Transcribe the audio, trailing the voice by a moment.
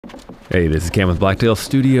Hey, this is Cam with Blacktail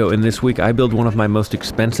Studio, and this week I build one of my most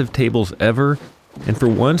expensive tables ever, and for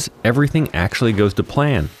once, everything actually goes to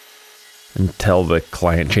plan. Until the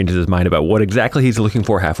client changes his mind about what exactly he's looking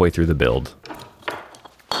for halfway through the build.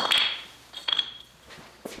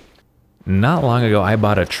 Not long ago, I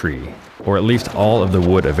bought a tree, or at least all of the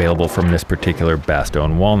wood available from this particular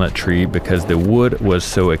Bastogne walnut tree because the wood was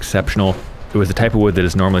so exceptional. It was the type of wood that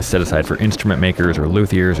is normally set aside for instrument makers or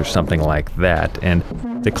luthiers or something like that. And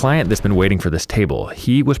the client that's been waiting for this table,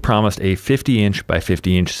 he was promised a 50-inch by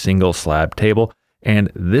 50-inch single slab table,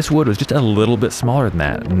 and this wood was just a little bit smaller than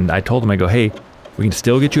that. And I told him, I go, hey, we can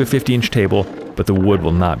still get you a 50-inch table, but the wood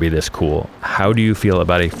will not be this cool. How do you feel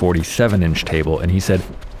about a 47-inch table? And he said,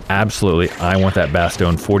 absolutely, I want that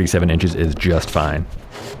Bastogne. 47 inches is just fine.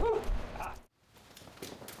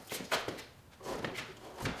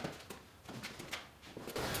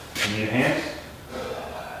 Need a hand?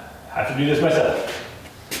 I have to do this myself.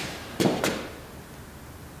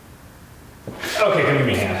 Okay, come give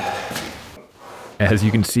me a hand. As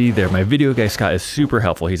you can see there, my video guy Scott is super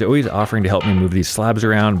helpful. He's always offering to help me move these slabs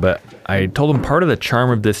around, but I told him part of the charm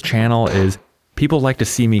of this channel is people like to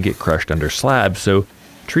see me get crushed under slabs, so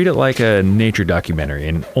treat it like a nature documentary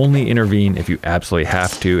and only intervene if you absolutely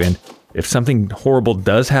have to. And if something horrible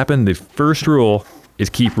does happen, the first rule is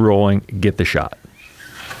keep rolling, get the shot.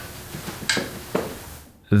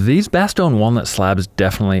 These Bastogne walnut slabs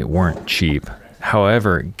definitely weren't cheap.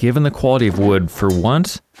 However, given the quality of wood, for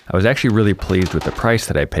once, I was actually really pleased with the price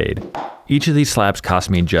that I paid. Each of these slabs cost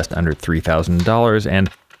me just under $3,000, and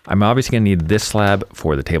I'm obviously going to need this slab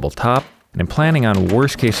for the tabletop, and I'm planning on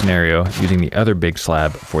worst case scenario using the other big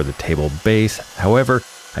slab for the table base. However,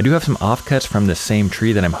 I do have some offcuts from the same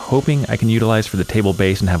tree that I'm hoping I can utilize for the table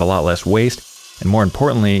base and have a lot less waste, and more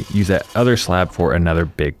importantly, use that other slab for another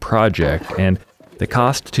big project. And the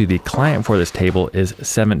cost to the client for this table is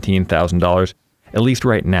 $17,000, at least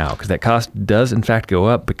right now, because that cost does in fact go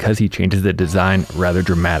up because he changes the design rather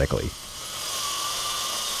dramatically.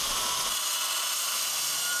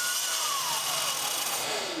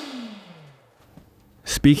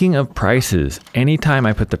 Speaking of prices, anytime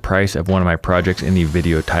I put the price of one of my projects in the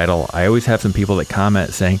video title, I always have some people that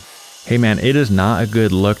comment saying, hey man, it is not a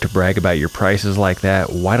good look to brag about your prices like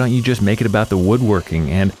that. Why don't you just make it about the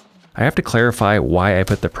woodworking? And I have to clarify why I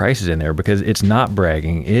put the prices in there, because it's not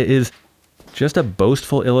bragging. It is just a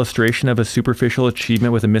boastful illustration of a superficial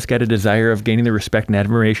achievement with a misguided desire of gaining the respect and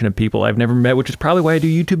admiration of people I've never met, which is probably why I do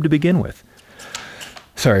YouTube to begin with.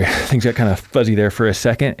 Sorry, things got kind of fuzzy there for a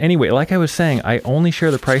second. Anyway, like I was saying, I only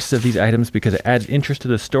share the prices of these items because it adds interest to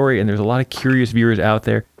the story and there's a lot of curious viewers out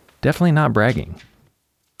there. Definitely not bragging.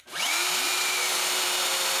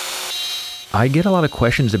 I get a lot of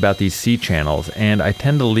questions about these C channels, and I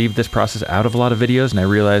tend to leave this process out of a lot of videos, and I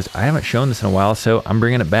realized I haven't shown this in a while, so I'm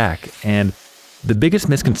bringing it back. And the biggest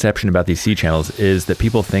misconception about these C channels is that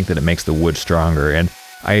people think that it makes the wood stronger, and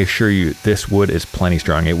I assure you, this wood is plenty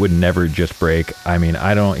strong. It would never just break. I mean,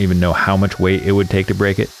 I don't even know how much weight it would take to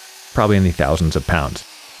break it, probably in the thousands of pounds.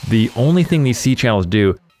 The only thing these C channels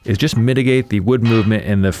do is just mitigate the wood movement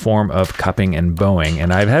in the form of cupping and bowing.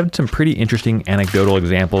 And I've had some pretty interesting anecdotal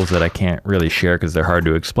examples that I can't really share because they're hard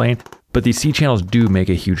to explain, but these C channels do make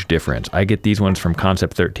a huge difference. I get these ones from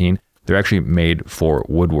Concept 13. They're actually made for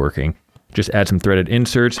woodworking. Just add some threaded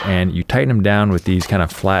inserts and you tighten them down with these kind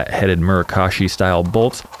of flat-headed Murokashi style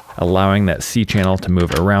bolts, allowing that C channel to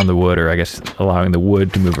move around the wood, or I guess allowing the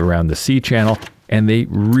wood to move around the C channel. And they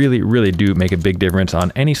really, really do make a big difference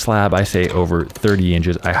on any slab. I say over 30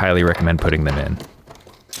 inches. I highly recommend putting them in.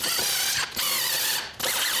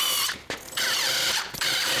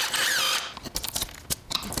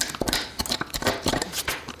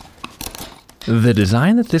 The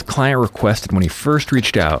design that this client requested when he first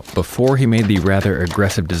reached out, before he made the rather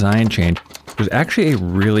aggressive design change, was actually a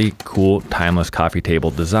really cool timeless coffee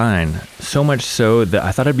table design. So much so that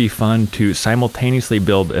I thought it'd be fun to simultaneously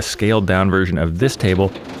build a scaled down version of this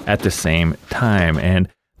table at the same time. And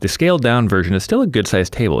the scaled down version is still a good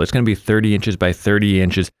sized table. It's going to be 30 inches by 30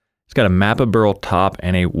 inches. It's got a Mappa burl top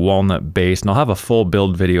and a walnut base. And I'll have a full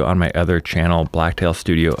build video on my other channel, Blacktail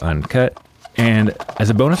Studio Uncut. And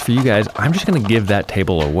as a bonus for you guys, I'm just going to give that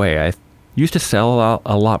table away. I used to sell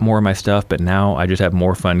a lot more of my stuff, but now I just have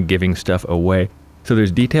more fun giving stuff away. So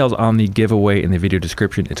there's details on the giveaway in the video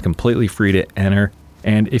description. It's completely free to enter.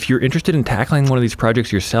 And if you're interested in tackling one of these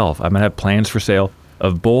projects yourself, I'm gonna have plans for sale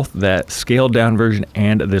of both that scaled down version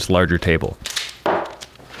and this larger table.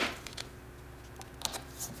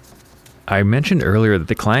 I mentioned earlier that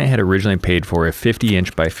the client had originally paid for a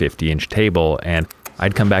 50-inch by 50-inch table, and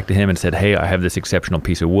I'd come back to him and said, hey, I have this exceptional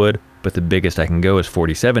piece of wood, but the biggest I can go is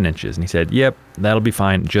 47 inches. And he said, yep, that'll be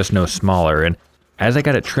fine, just no smaller. And as I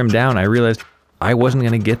got it trimmed down, I realized I wasn't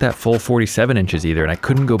going to get that full 47 inches either. And I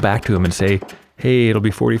couldn't go back to him and say, hey, it'll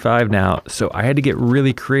be 45 now. So I had to get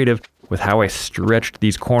really creative with how I stretched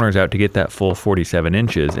these corners out to get that full 47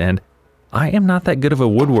 inches. And I am not that good of a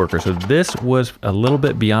woodworker, so this was a little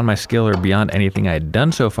bit beyond my skill or beyond anything I had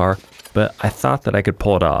done so far, but I thought that I could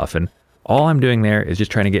pull it off. And all I'm doing there is just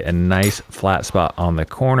trying to get a nice flat spot on the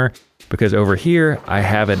corner, because over here I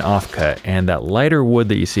have an offcut, and that lighter wood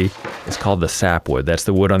that you see is called the sapwood. That's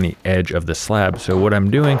the wood on the edge of the slab. So what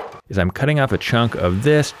I'm doing is I'm cutting off a chunk of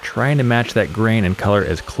this, trying to match that grain and color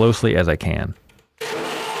as closely as I can.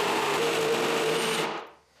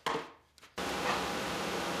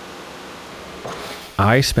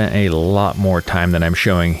 I spent a lot more time than I'm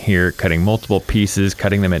showing here cutting multiple pieces,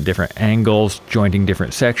 cutting them at different angles, jointing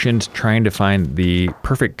different sections, trying to find the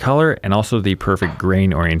perfect color and also the perfect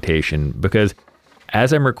grain orientation. Because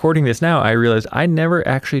as I'm recording this now, I realize I never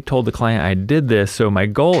actually told the client I did this, so my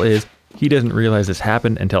goal is he doesn't realize this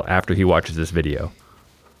happened until after he watches this video.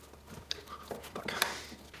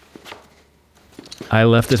 I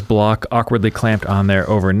left this block awkwardly clamped on there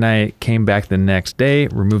overnight, came back the next day,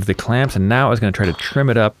 removed the clamps, and now I was going to try to trim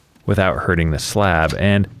it up without hurting the slab.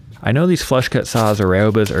 And I know these flush cut saws or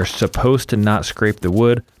Ryobas are supposed to not scrape the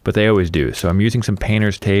wood, but they always do. So I'm using some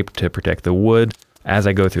painter's tape to protect the wood as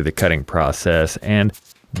I go through the cutting process. And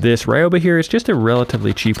this Ryoba here is just a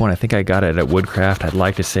relatively cheap one. I think I got it at Woodcraft. I'd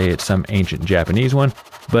like to say it's some ancient Japanese one,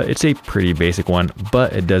 but it's a pretty basic one,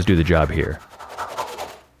 but it does do the job here.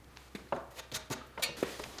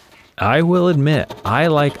 I will admit, I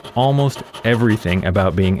like almost everything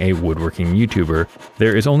about being a woodworking YouTuber.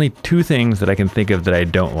 There is only two things that I can think of that I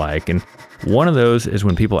don't like, and one of those is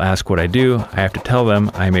when people ask what I do, I have to tell them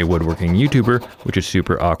I'm a woodworking YouTuber, which is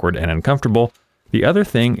super awkward and uncomfortable. The other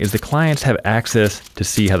thing is the clients have access to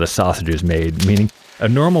see how the sausage is made, meaning a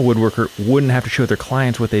normal woodworker wouldn't have to show their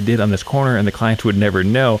clients what they did on this corner and the clients would never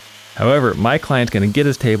know. However, my client's gonna get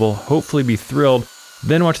his table, hopefully be thrilled,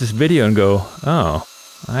 then watch this video and go, oh,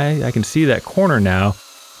 I can see that corner now.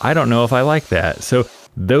 I don't know if I like that. So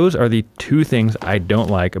those are the two things I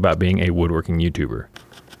don't like about being a woodworking YouTuber.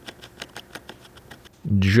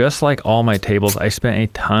 Just like all my tables, I spent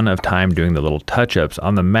a ton of time doing the little touch-ups.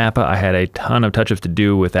 On the Mappa, I had a ton of touch-ups to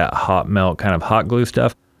do with that hot melt kind of hot glue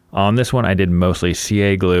stuff. On this one, I did mostly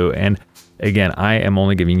CA glue. And again, I am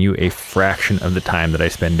only giving you a fraction of the time that I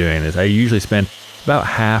spend doing this. I usually spend about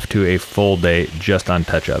half to a full day just on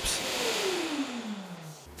touch-ups.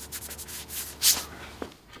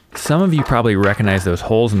 Some of you probably recognize those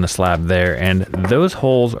holes in the slab there, and those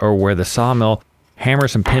holes are where the sawmill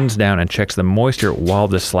hammers some pins down and checks the moisture while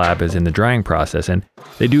the slab is in the drying process. And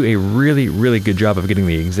they do a really, really good job of getting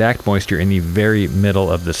the exact moisture in the very middle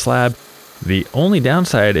of the slab. The only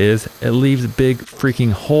downside is it leaves big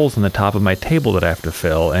freaking holes in the top of my table that I have to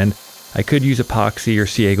fill. And I could use epoxy or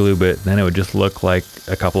CA glue, but then it would just look like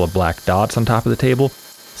a couple of black dots on top of the table.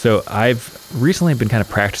 So I've recently been kind of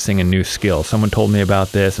practicing a new skill. Someone told me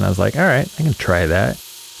about this and I was like, all right, I can try that.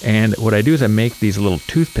 And what I do is I make these little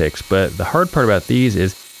toothpicks, but the hard part about these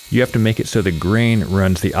is you have to make it so the grain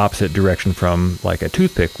runs the opposite direction from like a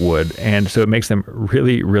toothpick would. And so it makes them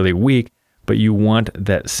really, really weak, but you want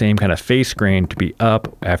that same kind of face grain to be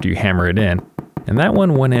up after you hammer it in. And that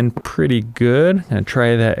one went in pretty good. I'm gonna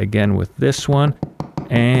try that again with this one,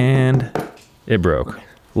 and it broke.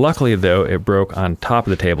 Luckily though, it broke on top of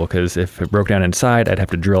the table, because if it broke down inside, I'd have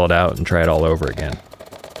to drill it out and try it all over again.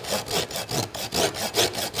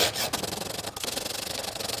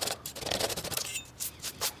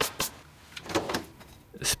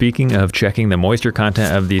 Speaking of checking the moisture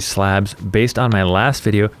content of these slabs, based on my last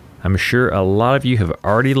video, I'm sure a lot of you have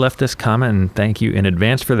already left this comment, and thank you in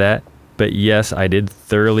advance for that. But yes, I did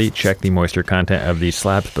thoroughly check the moisture content of these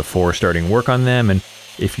slabs before starting work on them. And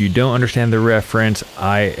if you don't understand the reference,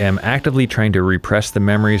 I am actively trying to repress the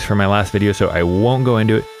memories from my last video, so I won't go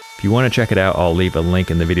into it. If you want to check it out, I'll leave a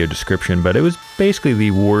link in the video description, but it was basically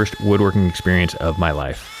the worst woodworking experience of my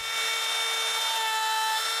life.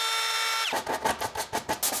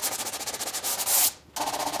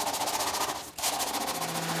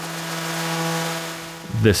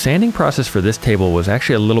 The sanding process for this table was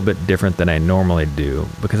actually a little bit different than I normally do,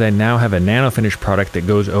 because I now have a nano finish product that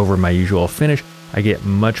goes over my usual finish. I get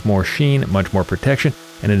much more sheen, much more protection,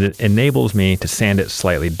 and it enables me to sand it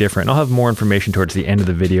slightly different. I'll have more information towards the end of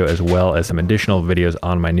the video, as well as some additional videos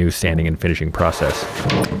on my new sanding and finishing process.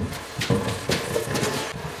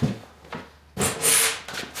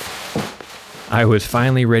 I was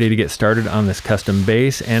finally ready to get started on this custom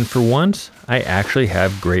base, and for once, I actually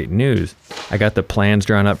have great news. I got the plans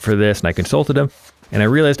drawn up for this and I consulted them, and I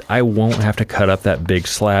realized I won't have to cut up that big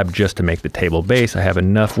slab just to make the table base. I have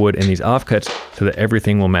enough wood in these offcuts so that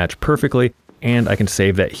everything will match perfectly, and I can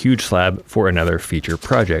save that huge slab for another feature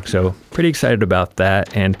project. So pretty excited about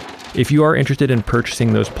that. And if you are interested in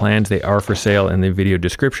purchasing those plans, they are for sale in the video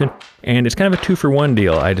description. And it's kind of a 2-for-1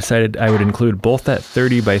 deal. I decided I would include both that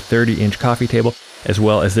 30 by 30 inch coffee table, as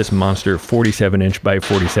well as this monster 47 inch by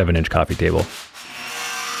 47 inch coffee table.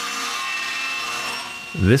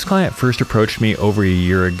 This client first approached me over a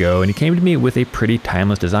year ago, and he came to me with a pretty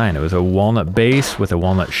timeless design. It was a walnut base with a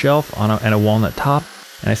walnut shelf and a walnut top.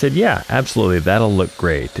 And I said, yeah, absolutely, that'll look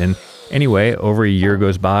great. And anyway, over a year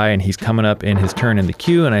goes by and he's coming up in his turn in the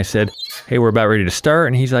queue, and I said, hey, we're about ready to start.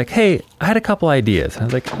 And he's like, hey, I had a couple ideas. And I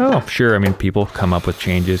was like, oh, sure. I mean, people come up with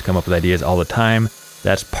changes, come up with ideas all the time.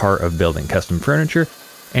 That's part of building custom furniture.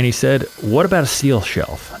 And he said, what about a steel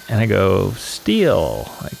shelf? And I go, steel?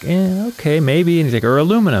 Like, okay, maybe. And he's like, or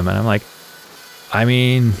aluminum? And I'm like, I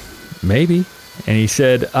mean, maybe. And he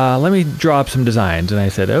said, let me draw up some designs. And I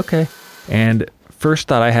said, okay. And first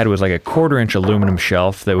thought I had was like a 1/4 inch aluminum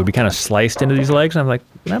shelf that would be kind of sliced into these legs. And I'm like,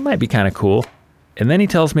 that might be kind of cool. And then he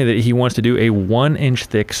tells me that he wants to do a 1 inch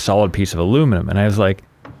thick solid piece of aluminum. And I was like,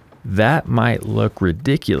 that might look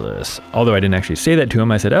ridiculous. Although I didn't actually say that to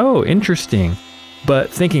him, I said, oh, interesting.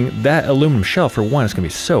 But thinking that aluminum shelf, for one, is going to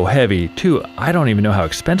be so heavy. 2, I don't even know how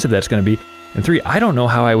expensive that's going to be. And 3, I don't know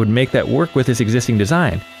how I would make that work with this existing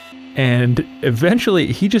design. And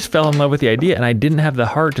eventually he just fell in love with the idea, and I didn't have the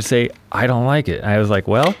heart to say, I don't like it. I was like,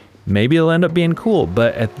 well, maybe it'll end up being cool.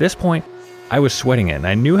 But at this point, I was sweating it, and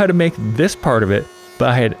I knew how to make this part of it, but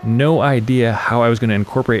I had no idea how I was going to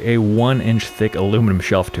incorporate a 1 inch thick aluminum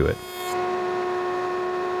shelf to it.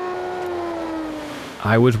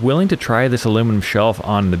 I was willing to try this aluminum shelf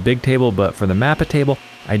on the big table, but for the Mappa table,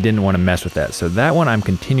 I didn't want to mess with that. So that one, I'm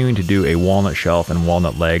continuing to do a walnut shelf and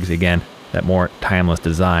walnut legs. Again, that more timeless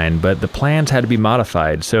design, but the plans had to be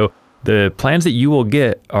modified. So the plans that you will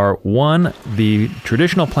get are 1, the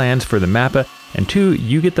traditional plans for the Mappa, and 2,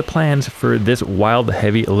 you get the plans for this wild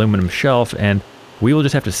heavy aluminum shelf, and we will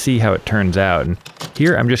just have to see how it turns out. And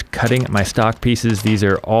here I'm just cutting my stock pieces. These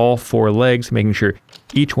are all 4 legs, making sure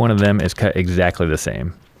each one of them is cut exactly the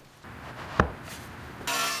same.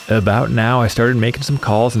 About now, I started making some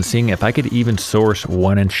calls and seeing if I could even source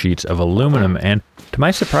 1 inch sheets of aluminum, and to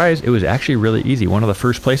my surprise, it was actually really easy. One of the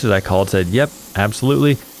first places I called said, yep,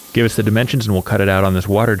 absolutely, give us the dimensions and we'll cut it out on this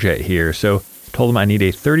water jet here. So told them I need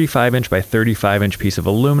a 35 inch by 35 inch piece of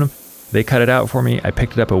aluminum. They cut it out for me. I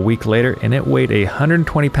picked it up a week later, and it weighed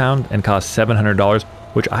 120 pounds and cost $700,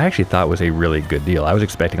 which I actually thought was a really good deal. I was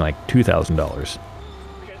expecting like $2,000.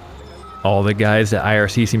 All the guys at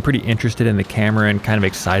IRC seemed pretty interested in the camera and kind of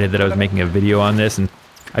excited that I was making a video on this, and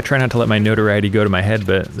I try not to let my notoriety go to my head,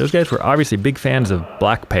 but those guys were obviously big fans of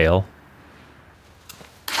Black Pale.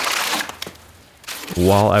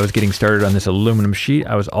 While I was getting started on this aluminum sheet,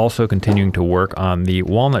 I was also continuing to work on the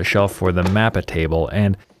walnut shelf for the Mappa table,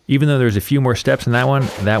 and even though there's a few more steps in that one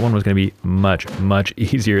was going to be much, much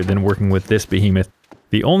easier than working with this behemoth.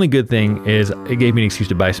 The only good thing is it gave me an excuse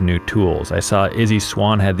to buy some new tools. I saw Izzy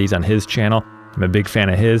Swan had these on his channel. I'm a big fan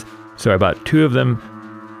of his, so I bought 2 of them.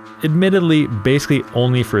 Admittedly, basically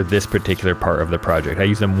only for this particular part of the project. I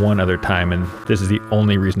used them one other time, and this is the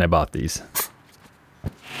only reason I bought these.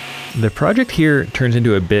 The project here turns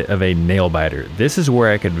into a bit of a nail biter. This is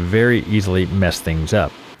where I could very easily mess things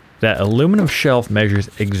up. That aluminum shelf measures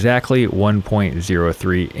exactly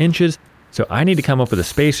 1.03 inches, so I need to come up with a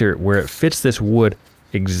spacer where it fits this wood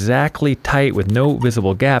exactly tight with no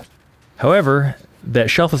visible gaps. However,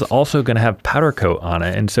 that shelf is also going to have powder coat on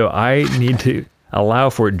it, and so I need to allow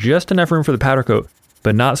for just enough room for the powder coat,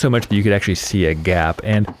 but not so much that you could actually see a gap.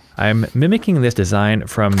 And I'm mimicking this design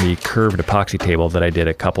from the curved epoxy table that I did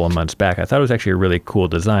a couple of months back. I thought it was actually a really cool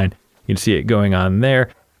design. You can see it going on there,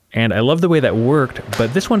 and I love the way that worked,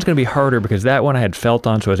 but this one's going to be harder because that one I had felt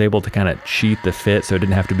on, so I was able to kind of cheat the fit so it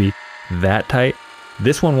didn't have to be that tight.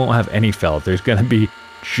 This one won't have any felt. There's going to be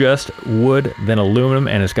just wood, then aluminum,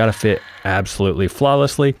 and it's got to fit absolutely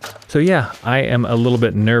flawlessly. So yeah, I am a little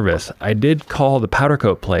bit nervous. I did call the powder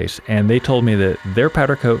coat place, and they told me that their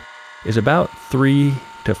powder coat is about 3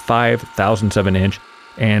 to 5 thousandths of an inch,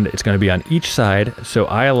 and it's going to be on each side, so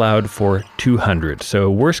I allowed for 200.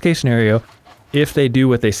 So worst case scenario, if they do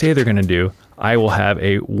what they say they're going to do, I will have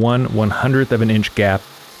a 1/100th of an inch gap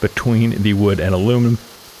between the wood and aluminum,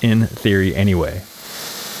 in theory anyway.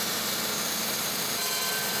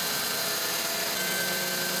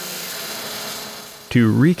 To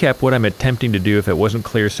recap what I'm attempting to do if it wasn't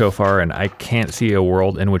clear so far, and I can't see a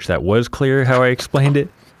world in which that was clear how I explained it,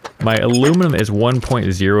 my aluminum is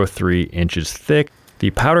 1.03 inches thick.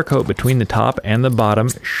 The powder coat between the top and the bottom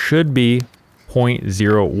should be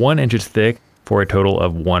 0.01 inches thick for a total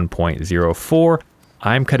of 1.04.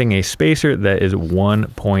 I'm cutting a spacer that is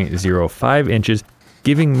 1.05 inches,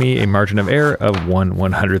 giving me a margin of error of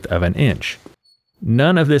 1/100th of an inch.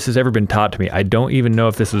 None of this has ever been taught to me. I don't even know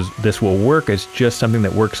if this will work. It's just something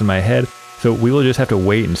that works in my head. So we will just have to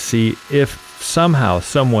wait and see if somehow,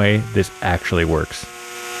 some way, this actually works.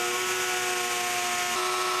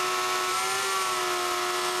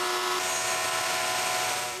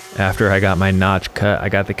 After I got my notch cut, I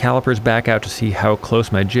got the calipers back out to see how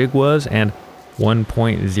close my jig was, and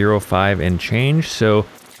 1.05 and change, so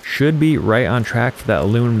should be right on track for that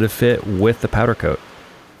aluminum to fit with the powder coat.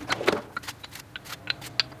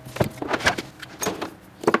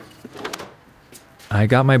 I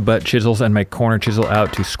got my butt chisels and my corner chisel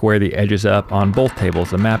out to square the edges up on both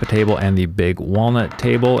tables, the Mappa table and the big walnut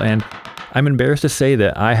table, and I'm embarrassed to say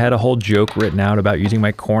that I had a whole joke written out about using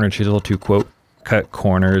my corner chisel to, quote, cut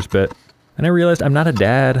corners, but then I realized I'm not a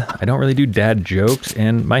dad. I don't really do dad jokes,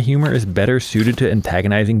 and my humor is better suited to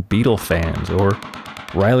antagonizing Beatle fans, or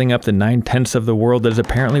riling up the 9/10ths of the world that is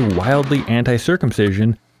apparently wildly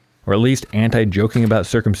anti-circumcision, or at least anti-joking about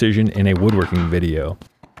circumcision in a woodworking video.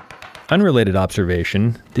 Unrelated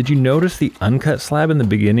observation, did you notice the uncut slab in the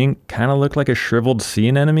beginning kind of looked like a shriveled sea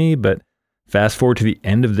anemone, but fast forward to the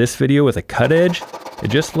end of this video with a cut edge, it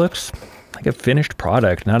just looks like a finished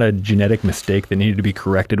product, not a genetic mistake that needed to be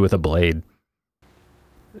corrected with a blade.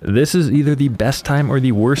 This is either the best time or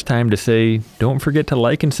the worst time to say, don't forget to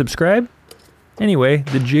like and subscribe. Anyway,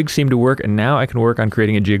 the jig seemed to work, and now I can work on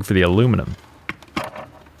creating a jig for the aluminum.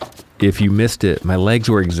 If you missed it, my legs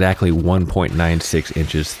were exactly 1.96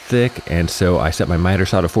 inches thick, and so I set my miter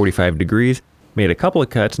saw to 45 degrees, made a couple of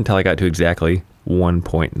cuts until I got to exactly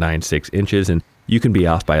 1.96 inches, and you can be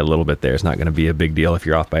off by a little bit there. It's not going to be a big deal if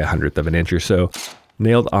you're off by 1/100th of an inch or so.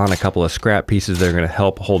 Nailed on a couple of scrap pieces that are going to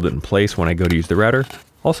help hold it in place when I go to use the router.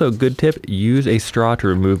 Also, good tip, use a straw to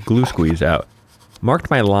remove glue squeeze out. Marked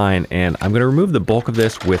my line, and I'm going to remove the bulk of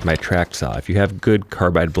this with my track saw. If you have good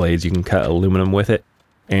carbide blades, you can cut aluminum with it.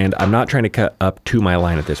 And I'm not trying to cut up to my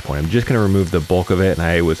line at this point. I'm just going to remove the bulk of it, and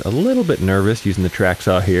I was a little bit nervous using the track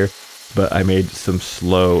saw here, but I made some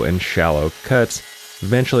slow and shallow cuts,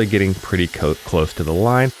 eventually getting pretty close to the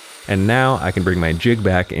line. And now I can bring my jig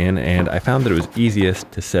back in, and I found that it was easiest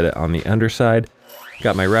to set it on the underside.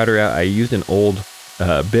 Got my router out. I used an old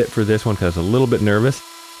bit for this one because I was a little bit nervous,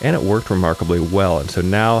 and it worked remarkably well. And so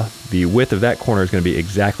now the width of that corner is going to be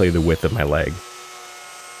exactly the width of my leg.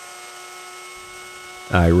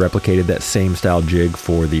 I replicated that same style jig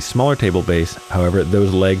for the smaller table base. However,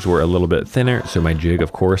 those legs were a little bit thinner, so my jig,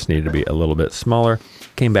 of course, needed to be a little bit smaller.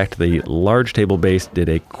 Came back to the large table base, did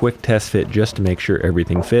a quick test fit just to make sure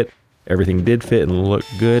everything fit. Everything did fit and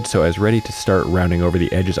looked good, so I was ready to start rounding over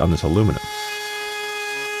the edges on this aluminum.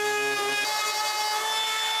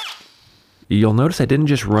 You'll notice I didn't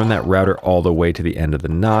just run that router all the way to the end of the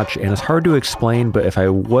notch, and it's hard to explain, but if I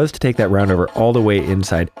was to take that round over all the way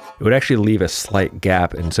inside, it would actually leave a slight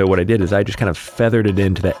gap, and so what I did is I just kind of feathered it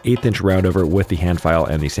into that 1/8 inch round over with the hand file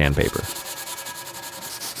and the sandpaper.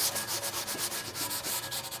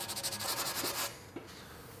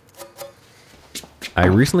 I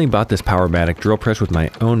recently bought this Powermatic drill press with my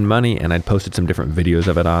own money, and I'd posted some different videos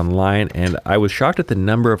of it online, and I was shocked at the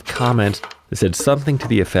number of comments that said something to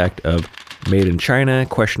the effect of "made in China,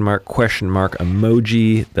 question mark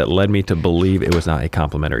emoji," that led me to believe it was not a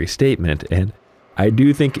complimentary statement. And I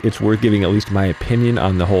do think it's worth giving at least my opinion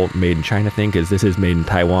on the whole made in China thing, because this is made in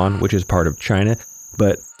Taiwan, which is part of China.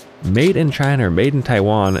 But made in China or made in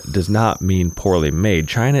Taiwan does not mean poorly made.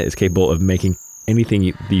 China is capable of making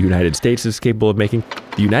anything the United States is capable of making.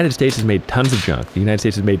 The United States has made tons of junk. The United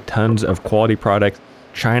States has made tons of quality products.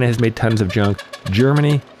 China has made tons of junk.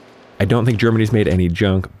 Germany, I don't think Germany's made any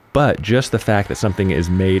junk, but just the fact that something is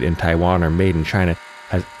made in Taiwan or made in China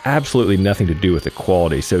has absolutely nothing to do with the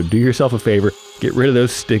quality. So do yourself a favor, get rid of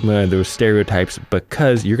those stigma and those stereotypes,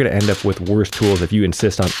 because you're going to end up with worse tools if you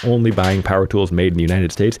insist on only buying power tools made in the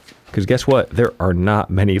United States. Because guess what? There are not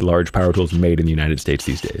many large power tools made in the United States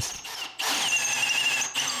these days.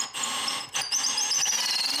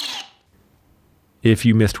 If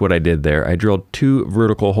you missed what I did there, I drilled 2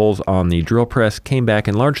 vertical holes on the drill press, came back,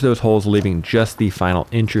 enlarged those holes, leaving just the final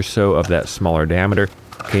inch or so of that smaller diameter,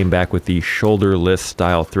 came back with the shoulderless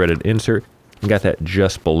style threaded insert, and got that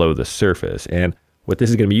just below the surface. And what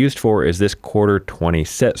this is going to be used for is this 1/4 20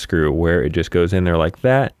 set screw, where it just goes in there like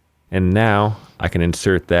that, And now I can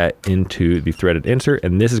insert that into the threaded insert,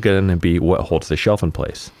 and this is going to be what holds the shelf in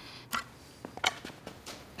place.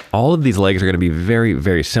 All of these legs are going to be very,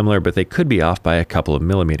 very similar, but they could be off by a couple of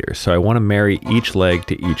millimeters. So I want to marry each leg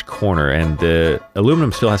to each corner, and the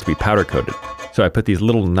aluminum still has to be powder coated. So I put these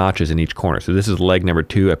little notches in each corner. So this is leg number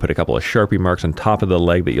 2. I put a couple of Sharpie marks on top of the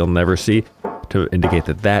leg that you'll never see to indicate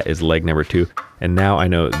that that is leg number 2. And now I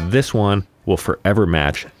know this one will forever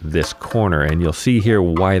match this corner. And you'll see here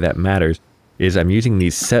why that matters is I'm using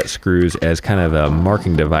these set screws as kind of a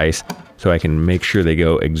marking device so I can make sure they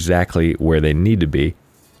go exactly where they need to be.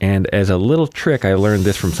 And as a little trick, I learned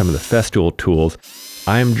this from some of the Festool tools.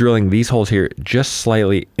 I'm drilling these holes here just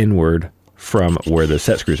slightly inward from where the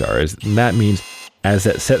set screws are. And that means as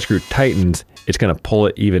that set screw tightens, it's going to pull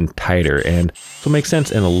it even tighter. And this will make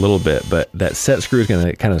sense in a little bit, but that set screw is going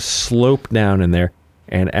to kind of slope down in there.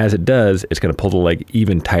 And as it does, it's going to pull the leg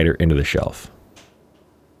even tighter into the shelf.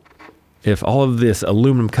 If all of this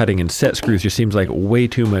aluminum cutting and set screws just seems like way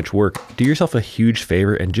too much work, do yourself a huge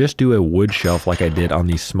favor and just do a wood shelf like I did on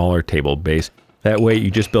the smaller table base. That way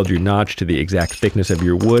you just build your notch to the exact thickness of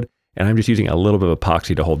your wood, and I'm just using a little bit of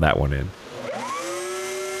epoxy to hold that one in.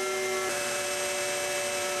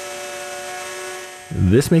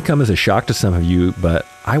 This may come as a shock to some of you, but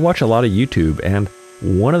I watch a lot of YouTube, and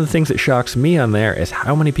one of the things that shocks me on there is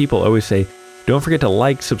how many people always say, don't forget to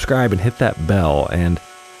like, subscribe, and hit that bell. And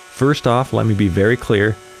first off, let me be very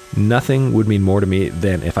clear, nothing would mean more to me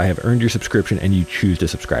than if I have earned your subscription and you choose to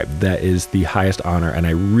subscribe. That is the highest honor, and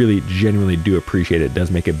I really genuinely do appreciate it. It does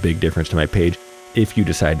make a big difference to my page if you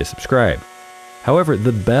decide to subscribe. However,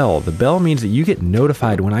 the bell means that you get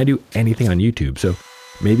notified when I do anything on YouTube. So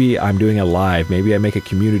maybe I'm doing a live, maybe I make a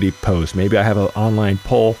community post, maybe I have an online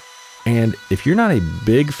poll. And if you're not a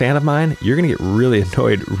big fan of mine, you're gonna get really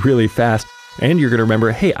annoyed really fast, and you're gonna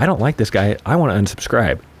remember, hey, I don't like this guy, I wanna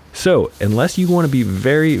unsubscribe. So unless you wanna be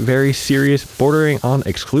very, very serious, bordering on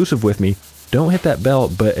exclusive with me, don't hit that bell.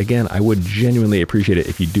 But again, I would genuinely appreciate it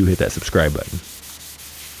if you do hit that subscribe button.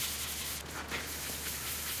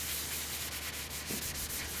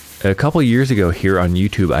 A couple years ago here on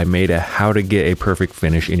YouTube, I made a how to get a perfect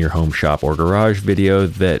finish in your home shop or garage video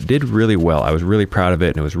that did really well. I was really proud of it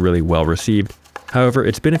and it was really well received. However,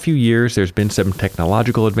 it's been a few years, there's been some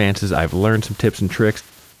technological advances, I've learned some tips and tricks.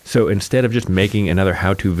 So instead of just making another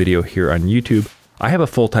how-to video here on YouTube, I have a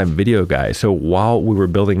full-time video guy. So while we were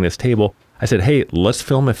building this table, I said, hey, let's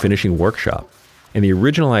film a finishing workshop. And the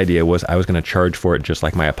original idea was I was gonna charge for it just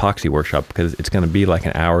like my epoxy workshop because it's gonna be like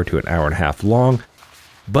an hour to an hour and a half long.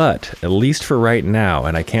 But at least for right now,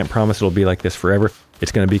 and I can't promise it'll be like this forever,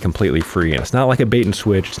 it's going to be completely free. And it's not like a bait and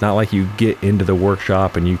switch. It's not like you get into the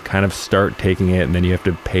workshop and you kind of start taking it and then you have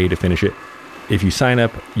to pay to finish it. If you sign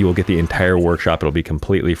up, you will get the entire workshop. It'll be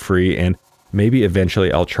completely free, and maybe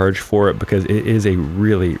eventually I'll charge for it because it is a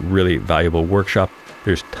really, really valuable workshop.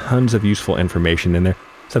 There's tons of useful information in there.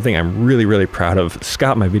 Something I'm really, really proud of.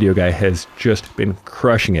 Scott, my video guy, has just been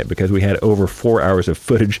crushing it because we had over 4 hours of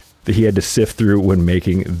footage that he had to sift through when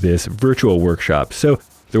making this virtual workshop. So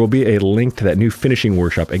there will be a link to that new finishing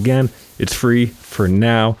workshop. Again, it's free for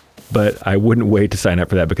now, but I wouldn't wait to sign up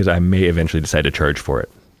for that because I may eventually decide to charge for it.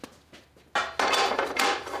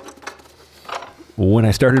 When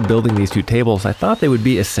I started building these two tables, I thought they would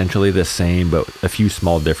be essentially the same, but a few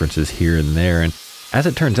small differences here and there. And as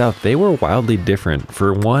it turns out, they were wildly different.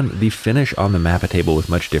 For one, the finish on the Mappa table was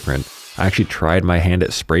much different. I actually tried my hand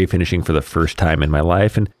at spray finishing for the first time in my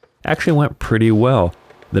life and actually went pretty well.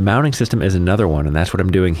 The mounting system is another one, and that's what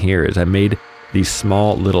I'm doing here. Is I made these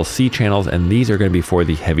small little C channels, and these are going to be for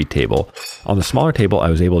the heavy table. On the smaller table,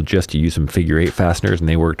 I was able just to use some figure-8 fasteners, and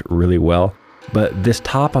they worked really well. But this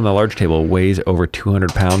top on the large table weighs over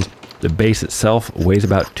 200 pounds. The base itself weighs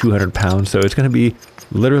about 200 pounds, so it's going to be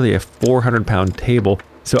literally a 400-pound table.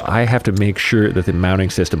 So I have to make sure that the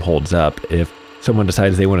mounting system holds up. If someone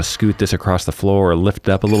decides they want to scoot this across the floor or lift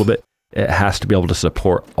it up a little bit, it has to be able to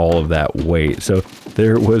support all of that weight. So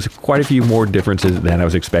there was quite a few more differences than I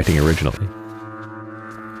was expecting originally.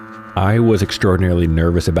 I was extraordinarily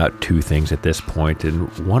nervous about two things at this point, and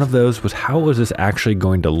one of those was how was this actually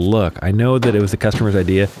going to look? I know that it was the customer's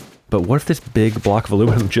idea, but what if this big block of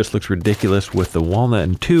aluminum just looks ridiculous with the walnut?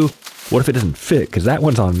 And two, what if it doesn't fit? Because that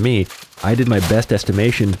one's on me. I did my best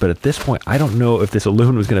estimations, but at this point, I don't know if this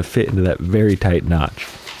aluminum is going to fit into that very tight notch.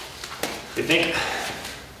 You think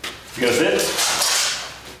it's gonna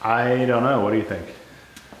fit? I don't know. What do you think?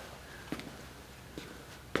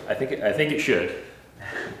 I think it should.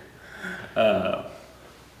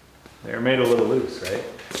 They're made a little loose, right?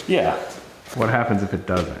 Yeah. What happens if it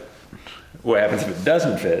doesn't? What happens if it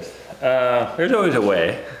doesn't fit? There's always a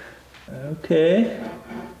way. Okay.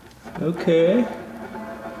 Okay.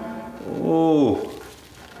 Oh.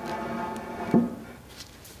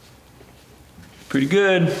 Pretty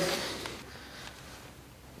good.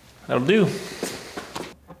 That'll do.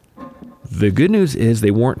 The good news is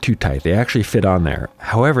they weren't too tight. They actually fit on there.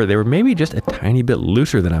 However, they were maybe just a tiny bit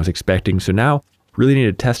looser than I was expecting. So now really need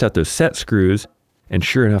to test out those set screws. And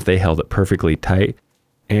sure enough, they held it perfectly tight.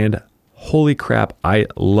 And holy crap, I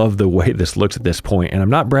love the way this looks at this point. And I'm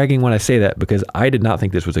not bragging when I say that because I did not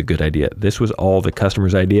think this was a good idea. This was all the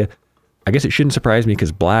customer's idea. I guess it shouldn't surprise me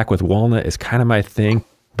because black with walnut is kind of my thing.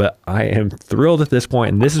 But I am thrilled at this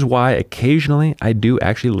point, and this is why occasionally I do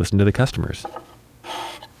actually listen to the customers.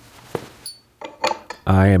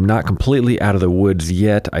 I am not completely out of the woods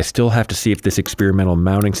yet. I still have to see if this experimental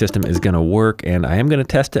mounting system is going to work, and I am going to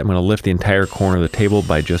test it. I'm going to lift the entire corner of the table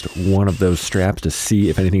by just one of those straps to see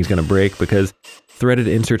if anything's going to break, because threaded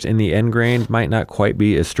inserts in the end grain might not quite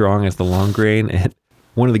be as strong as the long grain. And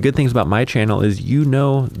one of the good things about my channel is you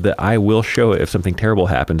know that I will show it if something terrible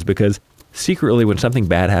happens, because secretly when something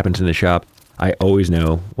bad happens in the shop, I always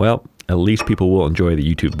know, well, at least people will enjoy the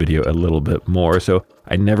YouTube video a little bit more. So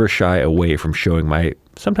I never shy away from showing my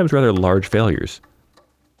sometimes rather large failures.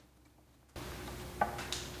 All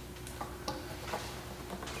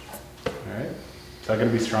right. Is that going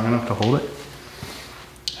to be strong enough to hold it?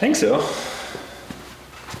 I think so.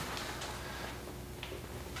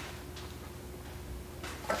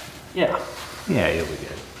 Yeah. Yeah, it'll be good.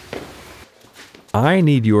 I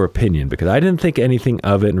need your opinion because I didn't think anything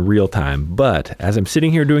of it in real time, but as I'm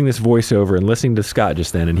sitting here doing this voiceover and listening to Scott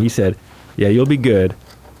just then, and he said, yeah, you'll be good,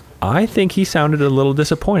 I think he sounded a little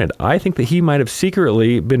disappointed. I think that he might have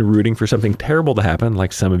secretly been rooting for something terrible to happen,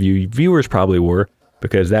 like some of you viewers probably were,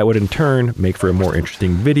 because that would in turn make for a more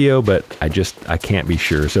interesting video, but I can't be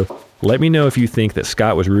sure. So let me know if you think that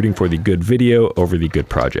Scott was rooting for the good video over the good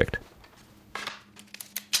project.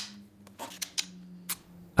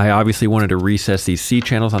 I obviously wanted to recess these C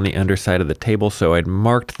channels on the underside of the table, so I'd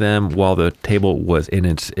marked them while the table was in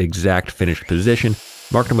its exact finished position,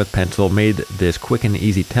 marked them with pencil, made this quick and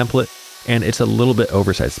easy template, and it's a little bit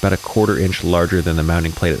oversized. It's about 1/4 inch larger than the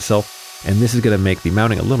mounting plate itself, and this is going to make the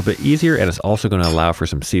mounting a little bit easier, and it's also going to allow for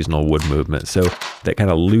some seasonal wood movement, so that kind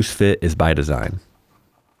of loose fit is by design.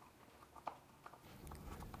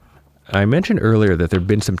 I mentioned earlier that there have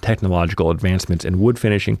been some technological advancements in wood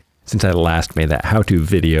finishing since I last made that how-to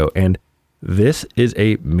video, and this is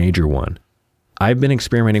a major one. I've been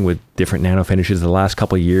experimenting with different nano finishes the last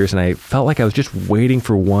couple of years, and I felt like I was just waiting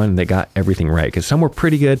for one that got everything right, because some were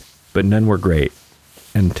pretty good, but none were great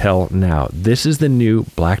until now. This is the new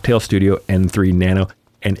Blacktail Studio N3 Nano,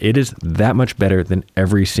 and it is that much better than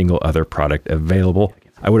every single other product available.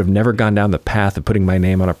 I would have never gone down the path of putting my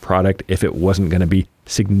name on a product if it wasn't going to be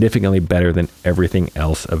significantly better than everything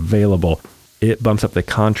else available. It bumps up the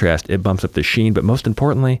contrast, it bumps up the sheen, but most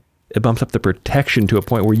importantly, it bumps up the protection to a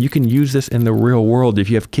point where you can use this in the real world.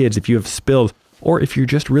 If you have kids, if you have spills, or if you're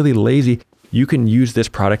just really lazy, you can use this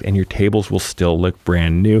product and your tables will still look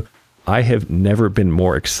brand new. I have never been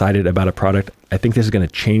more excited about a product. I think this is going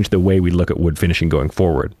to change the way we look at wood finishing going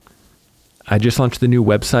forward. I just launched the new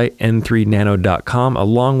website, n3nano.com,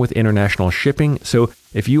 along with international shipping. So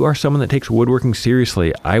if you are someone that takes woodworking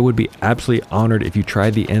seriously, I would be absolutely honored if you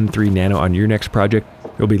tried the N3 Nano on your next project.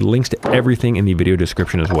 There will be links to everything in the video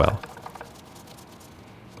description as well.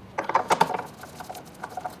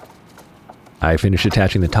 I finished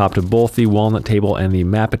attaching the top to both the walnut table and the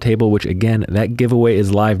Mappa table, which again, that giveaway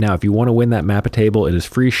is live now. If you want to win that Mappa table, it is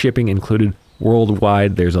free shipping included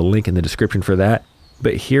worldwide. There's a link in the description for that.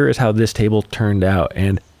 But here is how this table turned out,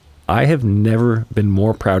 and I have never been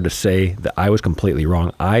more proud to say that I was completely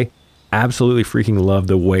wrong. I absolutely freaking love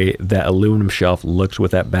the way that aluminum shelf looks with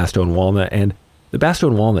that Bastogne walnut, and the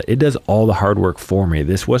Bastogne walnut, it does all the hard work for me.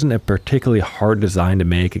 This wasn't a particularly hard design to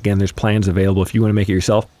make. Again, there's plans available if you want to make it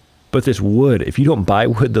yourself, but this wood, if you don't buy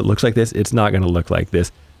wood that looks like this, it's not going to look like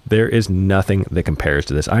this. There is nothing that compares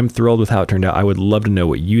to this. I'm thrilled with how it turned out. I would love to know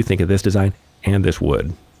what you think of this design and this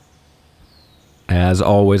wood. As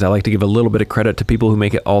always, I like to give a little bit of credit to people who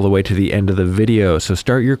make it all the way to the end of the video. So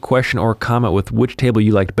start your question or comment with which table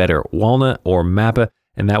you liked better, walnut or Mappa,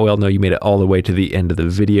 and that way I'll know you made it all the way to the end of the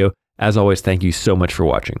video. As always, thank you so much for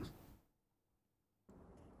watching.